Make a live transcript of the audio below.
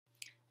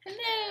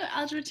Hello,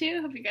 Algebra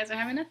 2. Hope you guys are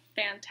having a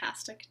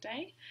fantastic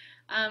day.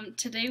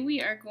 Today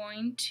we are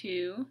going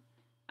to,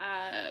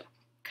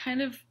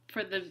 kind of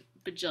for the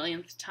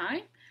bajillionth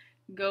time,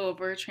 go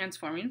over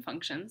transforming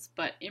functions,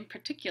 but in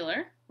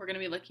particular, we're going to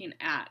be looking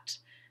at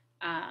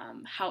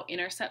how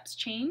intercepts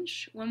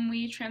change when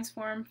we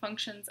transform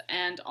functions,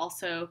 and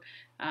also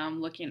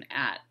looking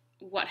at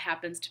what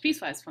happens to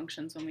piecewise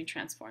functions when we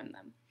transform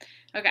them.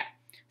 Okay,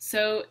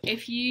 so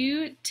if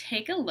you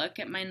take a look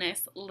at my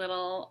nice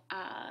little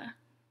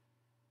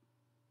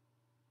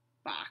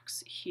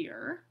box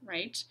here,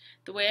 right?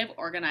 The way I've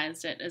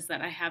organized it is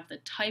that I have the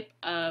type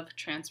of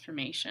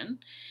transformation.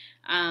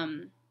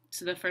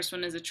 So the first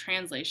one is a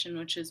translation,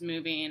 which is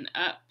moving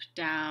up,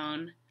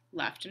 down,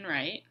 left, and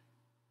right.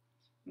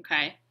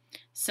 Okay,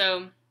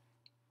 so,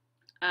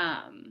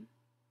 and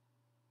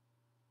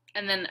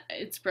then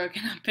it's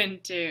broken up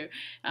into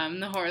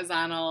the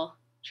horizontal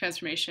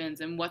transformations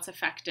and what's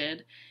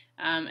affected,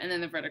 and then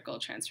the vertical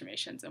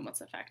transformations and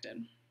what's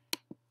affected.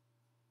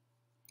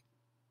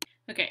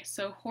 Okay,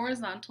 so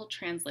horizontal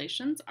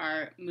translations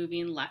are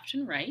moving left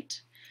and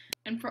right.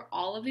 And for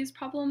all of these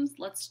problems,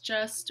 let's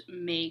just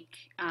make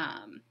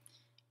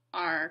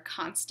our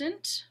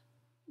constant,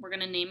 we're going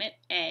to name it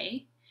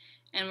A,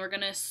 and we're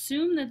going to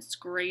assume that's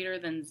greater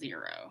than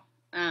 0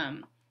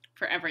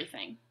 for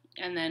everything.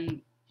 And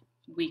then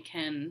we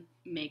can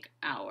make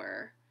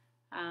our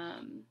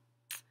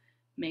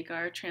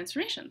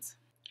transformations.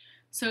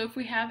 So if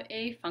we have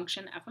a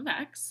function f of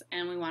x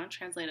and we want to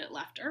translate it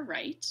left or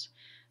right,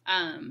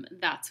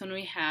 that's when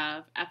we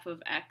have f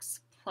of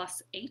x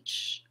plus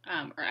h,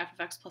 or f of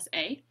x plus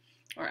a,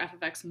 or f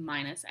of x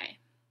minus a.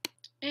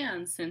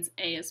 And since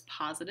a is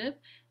positive,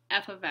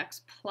 f of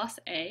x plus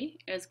a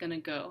is going to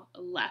go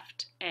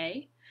left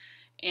a,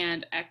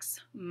 and x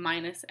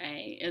minus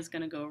a is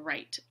going to go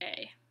right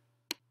a.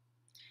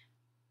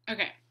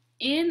 Okay,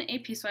 in a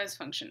piecewise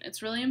function,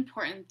 it's really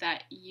important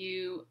that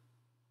you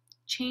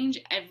change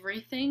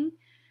everything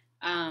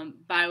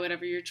by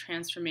whatever your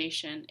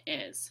transformation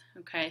is,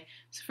 okay?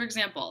 So for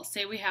example,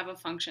 say we have a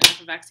function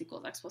f of x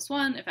equals x plus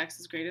 1 if x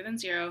is greater than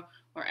 0,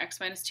 or x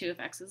minus 2 if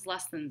x is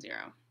less than 0,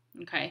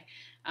 okay?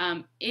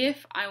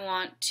 If I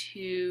want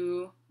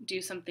to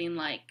do something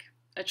like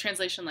a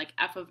translation like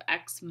f of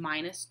x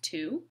minus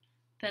 2,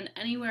 then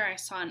anywhere I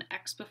saw an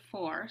x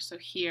before, so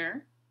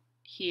here,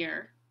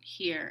 here,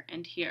 here,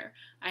 and here,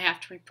 I have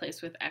to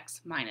replace with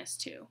x minus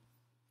 2.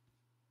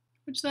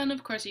 Which then,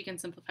 of course, you can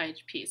simplify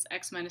each piece.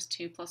 X minus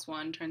 2 plus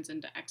 1 turns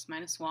into x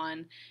minus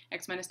 1.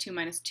 X minus 2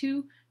 minus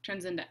 2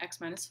 turns into x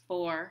minus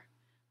 4.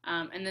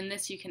 And then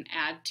this you can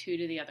add 2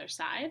 to the other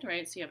side,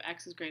 right? So you have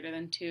x is greater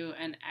than 2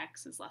 and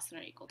x is less than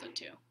or equal to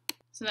 2.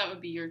 So that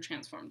would be your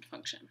transformed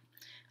function.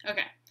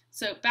 Okay,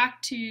 so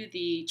back to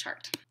the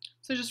chart.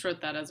 So I just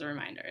wrote that as a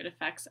reminder. It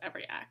affects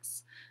every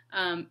x.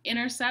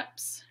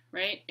 Intercepts,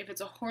 right? If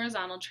it's a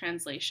horizontal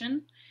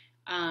translation,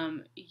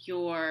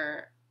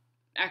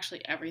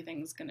 actually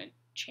everything's going to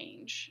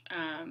change.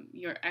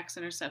 Your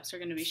x-intercepts are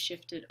going to be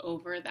shifted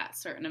over that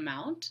certain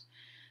amount,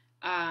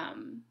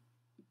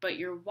 but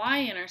your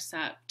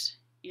y-intercept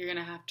you're going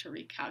to have to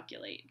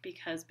recalculate,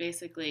 because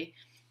basically,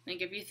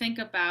 like if you think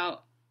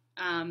about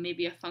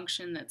maybe a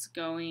function that's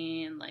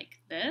going like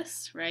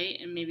this, right,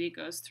 and maybe it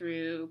goes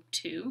through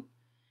 2.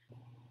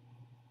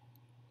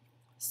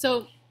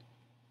 So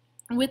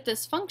with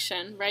this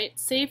function, right,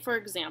 say for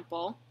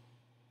example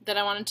that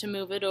I wanted to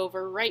move it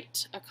over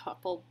right a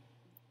couple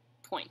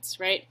points,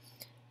 right?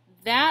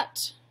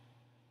 That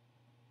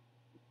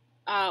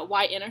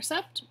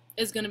y-intercept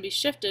is going to be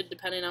shifted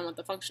depending on what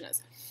the function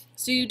is.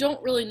 So you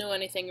don't really know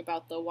anything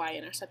about the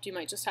y-intercept. You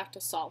might just have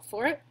to solve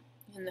for it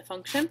in the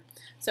function.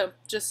 So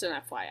just an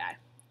FYI.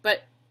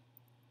 But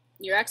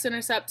your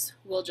x-intercepts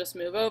will just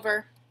move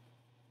over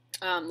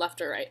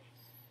left or right.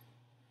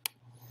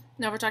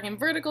 Now if we're talking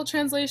vertical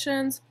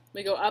translations,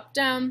 we go up,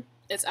 down.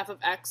 It's f of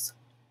x,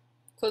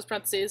 close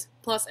parentheses,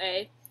 plus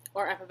a,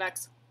 or f of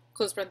x,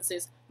 close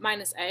parentheses,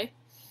 minus a,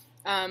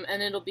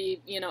 and it'll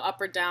be,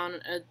 up or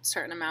down a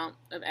certain amount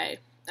of a.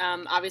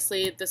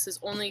 Obviously, this is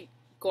only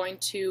going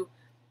to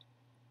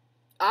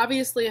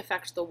obviously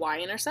affect the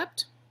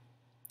y-intercept,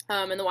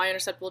 and the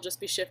y-intercept will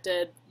just be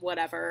shifted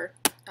whatever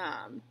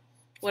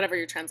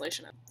your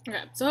translation is.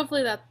 Okay, so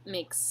hopefully that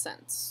makes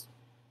sense.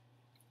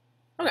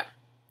 Okay,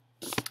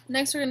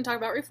 next we're going to talk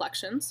about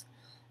reflections.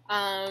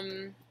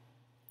 And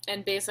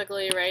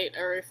basically, right,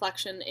 a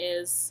reflection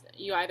is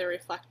you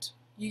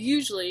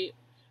usually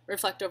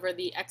reflect over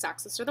the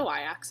x-axis or the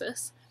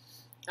y-axis.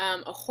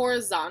 A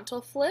horizontal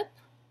flip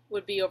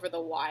would be over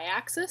the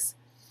y-axis,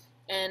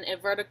 and a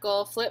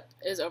vertical flip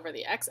is over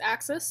the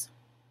x-axis.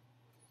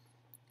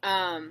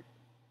 And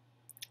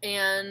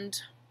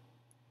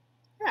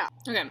yeah,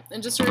 okay,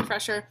 and just a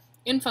refresher,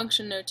 in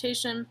function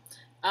notation,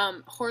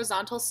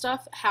 horizontal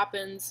stuff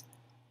happens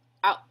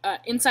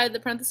inside the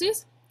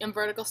parentheses, and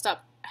vertical stuff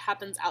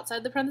happens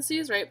outside the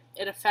parentheses, right?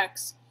 It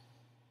affects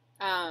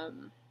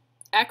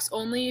x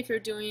only if you're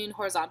doing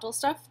horizontal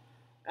stuff,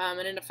 and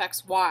it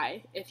affects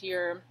y if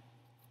you're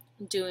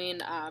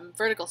doing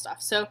vertical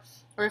stuff. So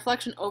a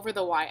reflection over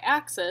the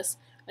y-axis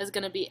is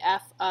going to be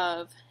f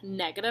of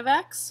negative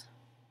x,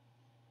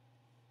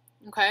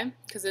 okay?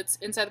 Because it's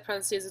inside the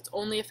parentheses, it's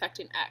only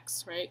affecting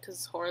x, right?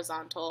 Because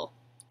horizontal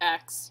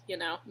x, you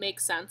know,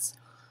 makes sense,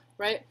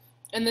 right?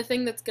 And the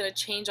thing that's going to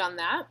change on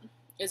that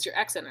is your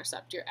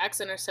x-intercept. Your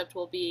x-intercept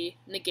will be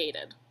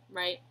negated,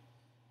 right?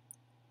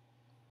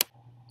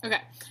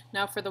 Okay,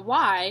 now for the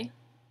y,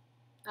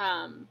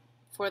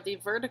 for the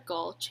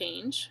vertical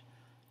change,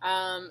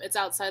 it's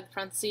outside the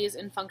parentheses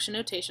in function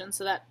notation,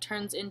 so that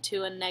turns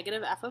into a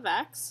negative f of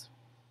x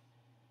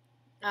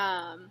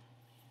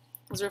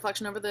as a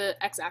reflection over the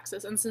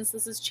x-axis. And since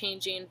this is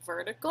changing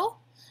vertical,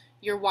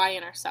 your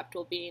y-intercept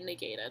will be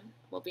negated,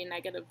 will be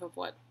negative of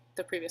what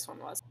the previous one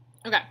was.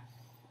 Okay,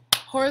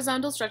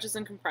 horizontal stretches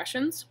and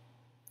compressions.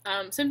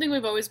 Same thing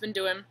we've always been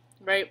doing,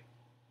 right?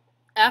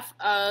 F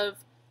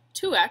of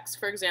 2x,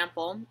 for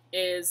example,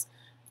 is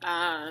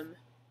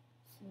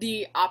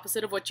the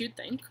opposite of what you'd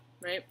think,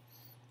 right?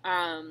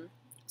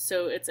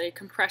 So it's a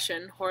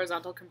compression,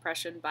 horizontal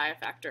compression by a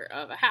factor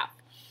of a half.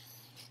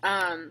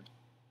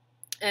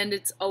 And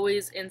it's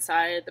always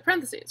inside the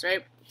parentheses,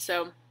 right?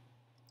 So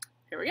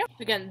here we go.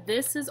 Again,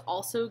 this is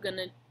also going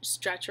to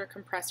stretch or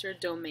compress your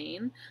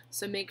domain,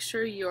 so make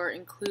sure you're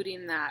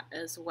including that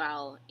as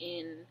well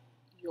in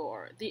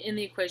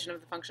the equation of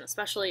the function,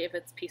 especially if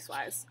it's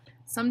piecewise.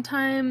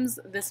 Sometimes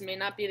this may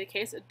not be the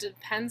case. It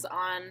depends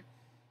on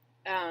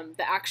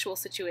the actual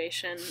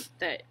situation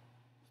that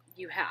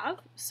you have.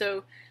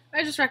 So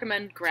I just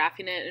recommend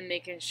graphing it and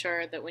making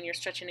sure that when you're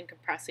stretching and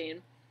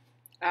compressing,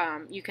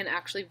 you can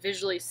actually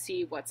visually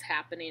see what's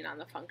happening on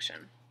the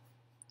function.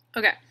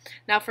 Okay,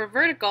 now for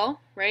vertical,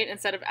 right,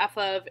 instead of f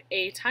of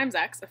a times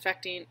x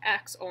affecting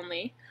x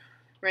only,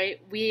 right,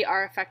 we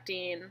are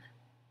affecting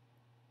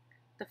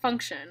the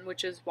function,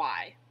 which is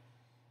y,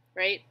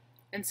 right?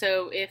 And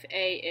so if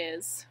a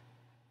is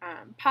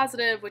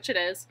positive, which it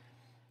is,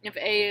 if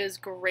a is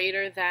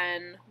greater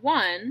than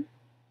 1,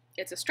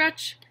 it's a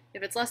stretch.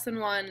 If it's less than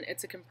 1,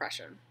 it's a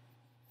compression.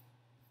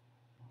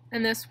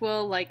 And this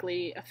will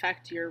likely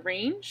affect your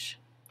range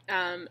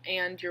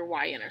and your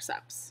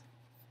y-intercepts.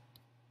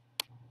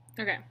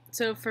 Okay,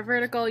 so for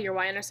vertical, your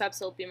y-intercepts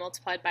will be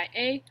multiplied by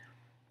a.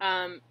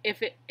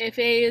 If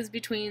a is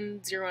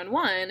between 0 and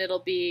 1, it'll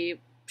be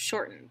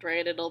shortened,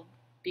 right? It'll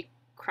be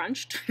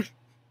crunched.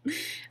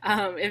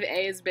 If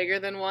a is bigger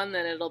than 1,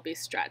 then it'll be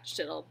stretched.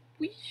 It'll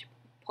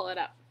pull it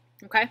up,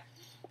 okay?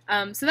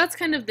 So that's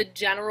kind of the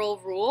general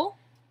rule.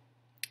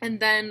 And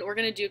then we're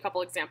going to do a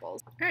couple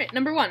examples. All right,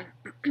 number 1,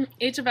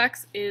 h of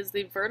x is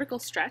the vertical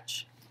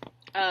stretch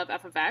of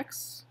f of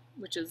x,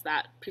 which is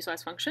that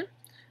piecewise function,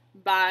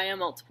 by a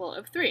multiple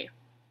of 3,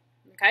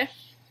 okay?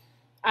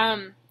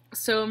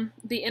 So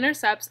the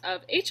intercepts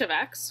of h of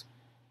x,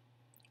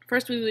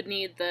 first we would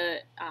need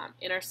the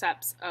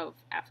intercepts of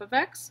f of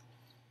x,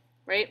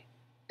 right?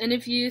 And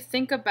if you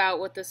think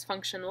about what this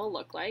function will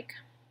look like,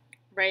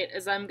 right,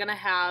 is I'm going to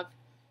have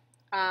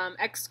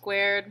x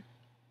squared,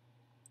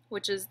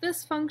 which is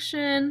this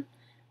function,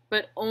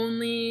 but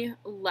only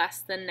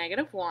less than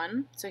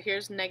 -1. So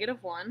here's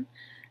 -1,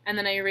 and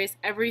then I erase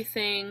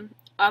everything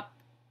up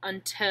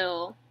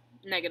until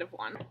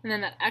 -1. And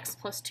then that x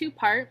plus 2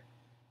 part,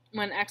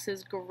 when x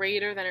is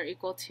greater than or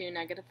equal to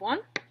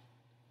 -1,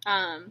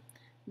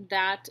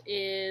 that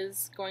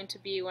is going to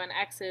be when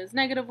x is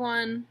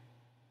 -1,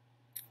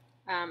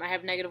 I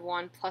have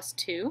 -1 plus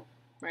 2,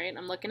 right?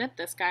 I'm looking at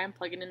this guy, I'm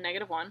plugging in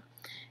 -1.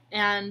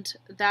 And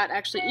that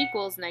actually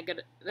equals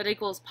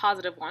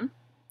positive 1.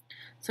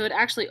 So it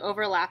actually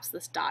overlaps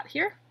this dot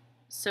here.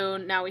 So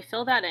now we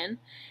fill that in,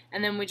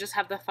 and then we just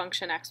have the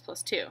function x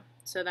plus 2.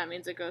 So that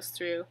means it goes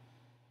through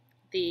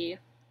the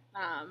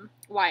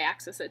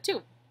y-axis at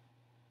 2.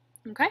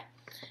 Okay?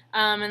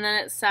 And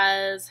then it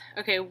says,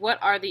 okay, what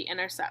are the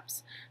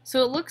intercepts?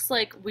 So it looks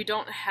like we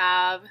don't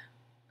have,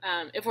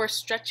 if we're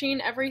stretching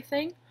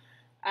everything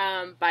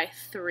by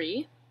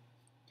 3,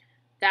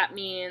 that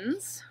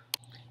means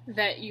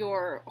that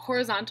your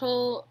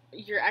horizontal,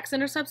 your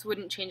x-intercepts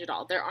wouldn't change at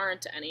all. There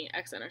aren't any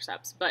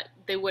x-intercepts, but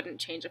they wouldn't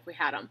change if we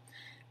had them.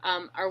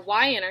 Our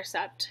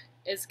y-intercept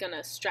is going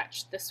to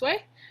stretch this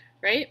way,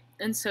 right?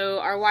 And so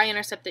our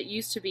y-intercept that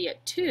used to be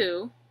at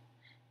 2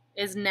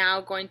 is now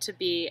going to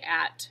be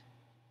at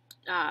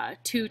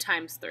 2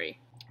 times 3.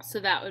 So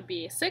that would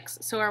be 6.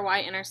 So our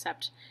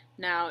y-intercept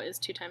now is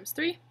 2 times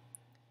 3,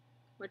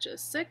 which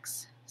is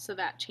 6. So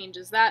that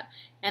changes that.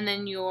 And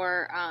then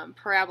your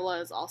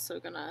parabola is also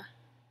going to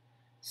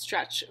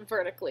stretch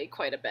vertically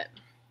quite a bit.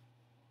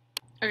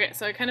 Okay,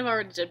 so I kind of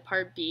already did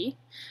part B.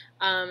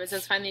 It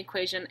says find the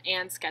equation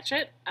and sketch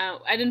it.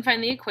 I didn't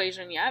find the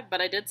equation yet, but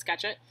I did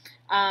sketch it.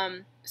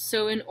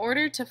 So in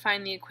order to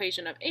find the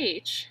equation of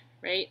h,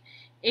 right,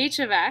 h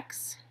of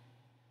x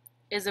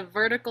is a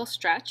vertical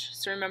stretch.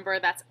 So remember,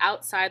 that's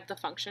outside the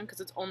function because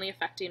it's only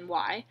affecting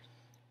y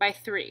by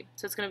 3.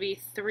 So it's going to be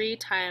 3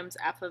 times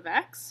f of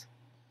x.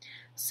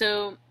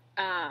 So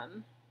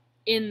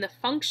in the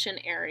function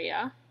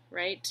area,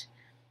 right,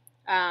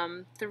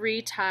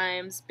 3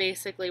 times,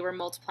 basically we're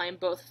multiplying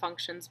both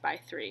functions by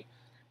 3.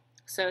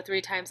 So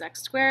 3 times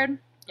x squared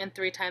and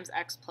 3 times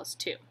x plus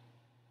 2.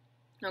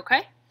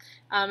 Okay?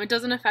 It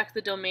doesn't affect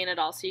the domain at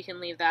all, so you can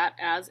leave that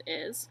as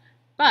is.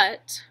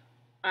 But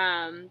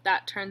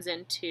that turns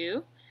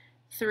into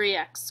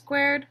 3x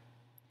squared,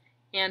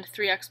 and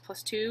 3x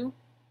plus 2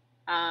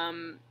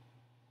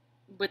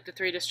 with the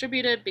 3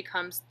 distributed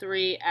becomes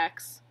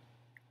 3x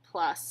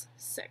plus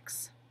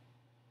 6.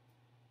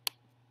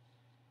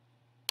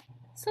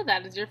 So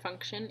that is your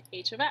function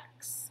h of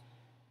x.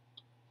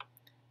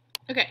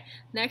 Okay,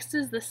 next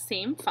is the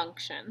same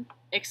function,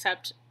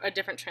 except a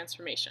different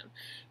transformation.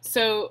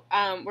 So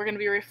we're going to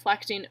be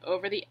reflecting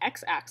over the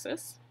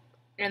x-axis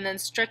and then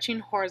stretching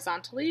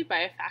horizontally by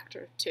a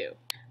factor of 2.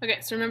 Okay,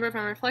 so remember, if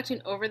I'm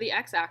reflecting over the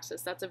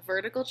x-axis, that's a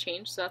vertical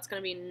change, so that's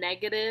going to be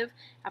negative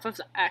f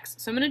of x.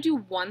 So I'm going to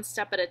do one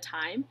step at a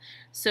time.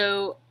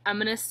 So I'm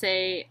going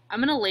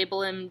to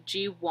label him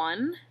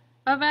g1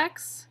 of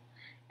x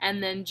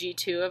and then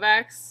g2 of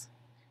x,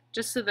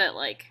 just so that,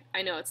 like,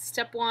 I know it's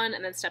step 1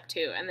 and then step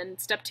 2, and then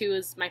step 2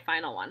 is my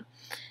final one.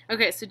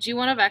 Okay, so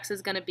g1 of x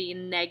is going to be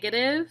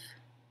negative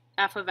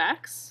f of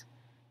x,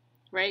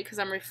 right, because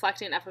I'm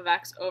reflecting f of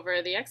x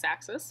over the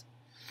x-axis.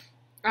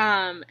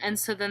 And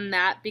so then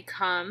that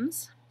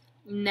becomes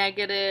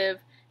negative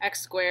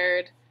x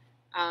squared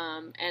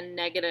and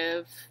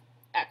negative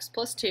x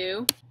plus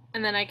 2.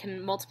 And then I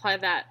can multiply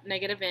that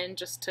negative in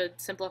just to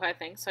simplify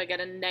things. So I get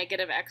a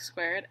negative x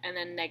squared and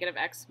then negative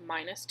x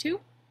minus 2.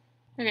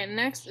 Okay,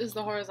 next is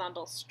the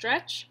horizontal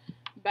stretch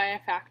by a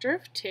factor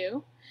of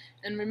 2.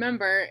 And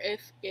remember,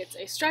 if it's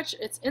a stretch,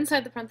 it's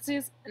inside the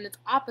parentheses and it's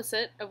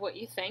opposite of what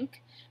you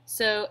think.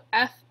 So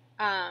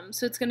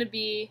so it's going to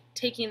be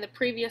taking the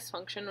previous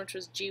function, which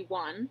was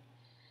g1,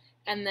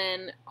 and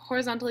then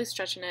horizontally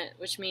stretching it,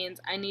 which means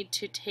I need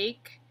to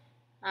take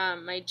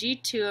my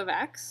g2 of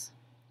x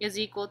is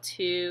equal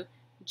to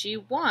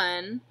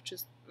g1, which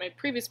is my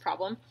previous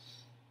problem,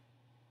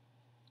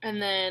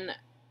 and then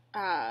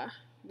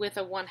with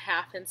a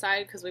 1/2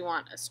 inside because we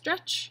want a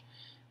stretch.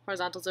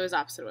 Horizontal is always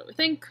opposite of what we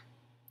think.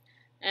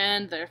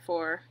 And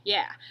therefore,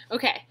 yeah.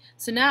 Okay,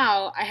 so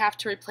now I have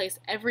to replace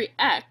every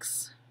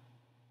x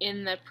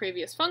in the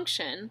previous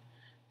function,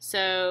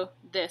 so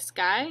this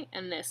guy,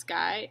 and this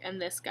guy,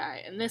 and this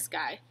guy, and this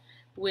guy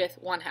with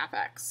 1/2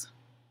 x.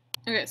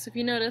 Okay, so if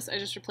you notice, I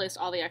just replaced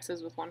all the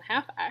x's with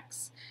 1/2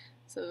 x.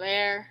 So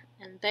there,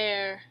 and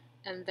there,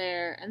 and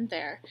there, and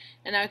there.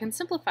 And now I can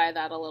simplify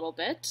that a little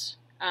bit.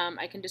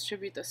 I can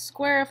distribute the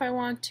square if I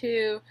want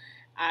to.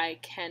 I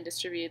can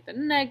distribute the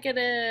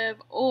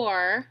negative,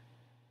 or,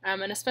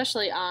 and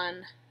especially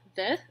on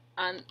this,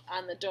 on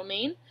the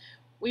domain,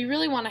 we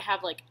really want to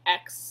have like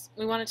x,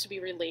 we want it to be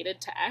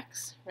related to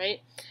x,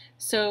 right?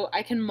 So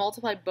I can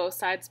multiply both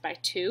sides by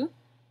 2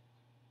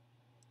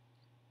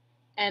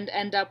 and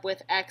end up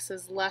with x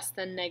is less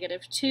than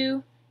negative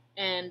 2,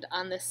 and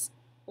on this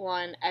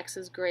one, x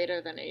is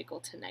greater than or equal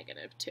to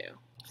negative 2.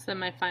 So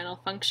my final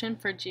function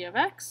for g of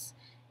x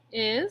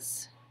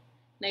is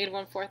negative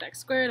 1/4 x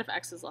squared if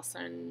x is less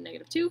than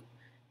negative 2,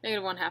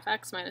 negative 1/2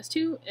 x minus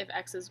 2 if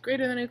x is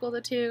greater than or equal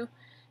to 2,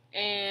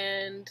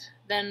 and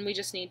then we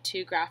just need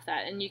to graph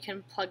that. And you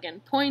can plug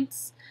in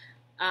points,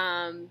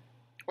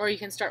 or you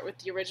can start with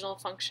the original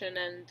function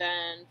and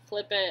then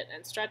flip it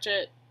and stretch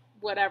it,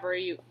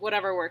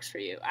 whatever works for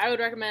you. I would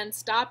recommend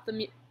stop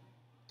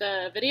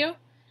the video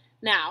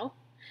now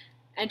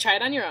and try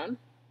it on your own,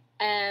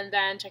 and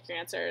then check your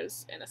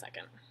answers in a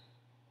second.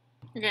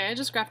 Okay, I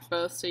just graphed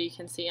both so you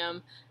can see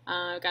them.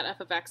 I've got f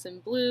of x in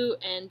blue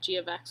and g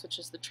of x, which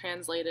is the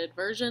translated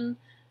version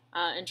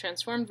and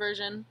transformed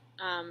version,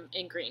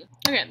 in green.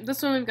 Okay,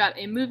 this one we've got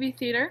a movie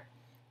theater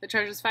that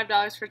charges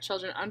 $5 for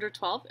children under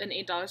 12 and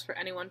 $8 for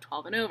anyone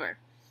 12 and over.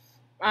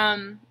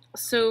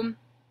 So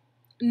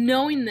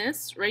knowing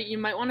this, right, you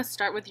might want to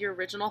start with your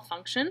original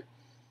function,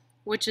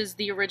 which is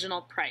the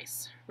original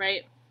price,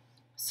 right?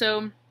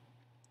 So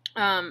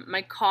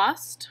my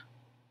cost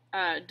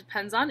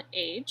depends on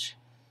age,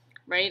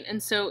 right?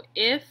 And so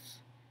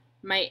if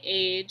my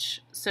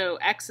age, so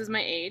x is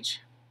my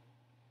age,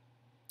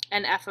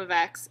 and f of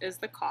x is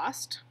the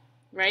cost,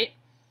 right?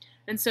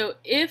 And so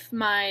if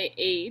my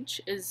age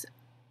is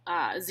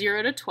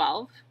 0 to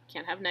 12,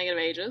 can't have negative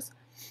ages,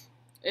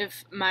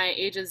 if my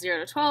age is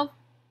 0 to 12,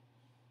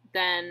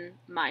 then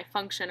my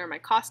function or my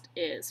cost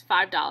is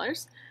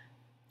 $5,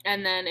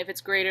 and then if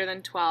it's greater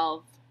than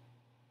 12,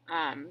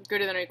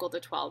 greater than or equal to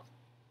 12,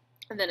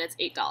 then it's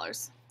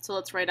 $8. So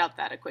let's write out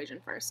that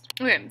equation first.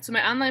 Okay, so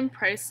my online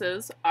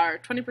prices are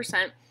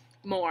 20%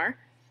 more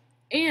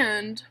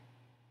and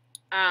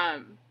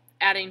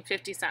adding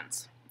 50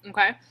 cents,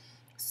 okay?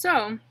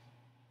 So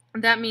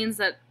that means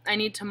that I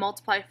need to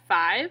multiply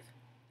 5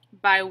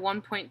 by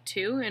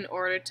 1.2 in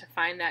order to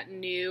find that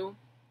new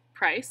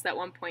price, that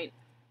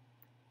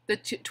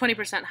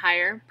 20%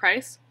 higher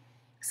price.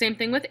 Same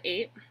thing with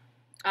 8.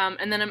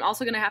 And then I'm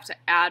also going to have to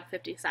add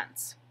 50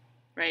 cents,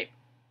 right,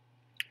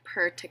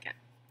 per ticket.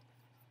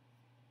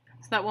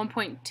 So that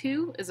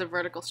 1.2 is a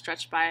vertical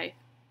stretch by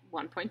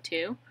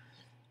 1.2,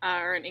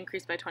 or an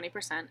increase by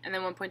 20%, and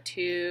then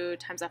 1.2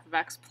 times f of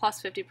x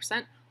plus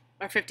 50%,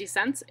 or 50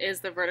 cents,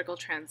 is the vertical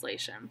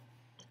translation.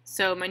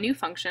 So my new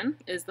function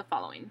is the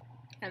following.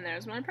 And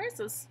there's my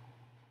prices.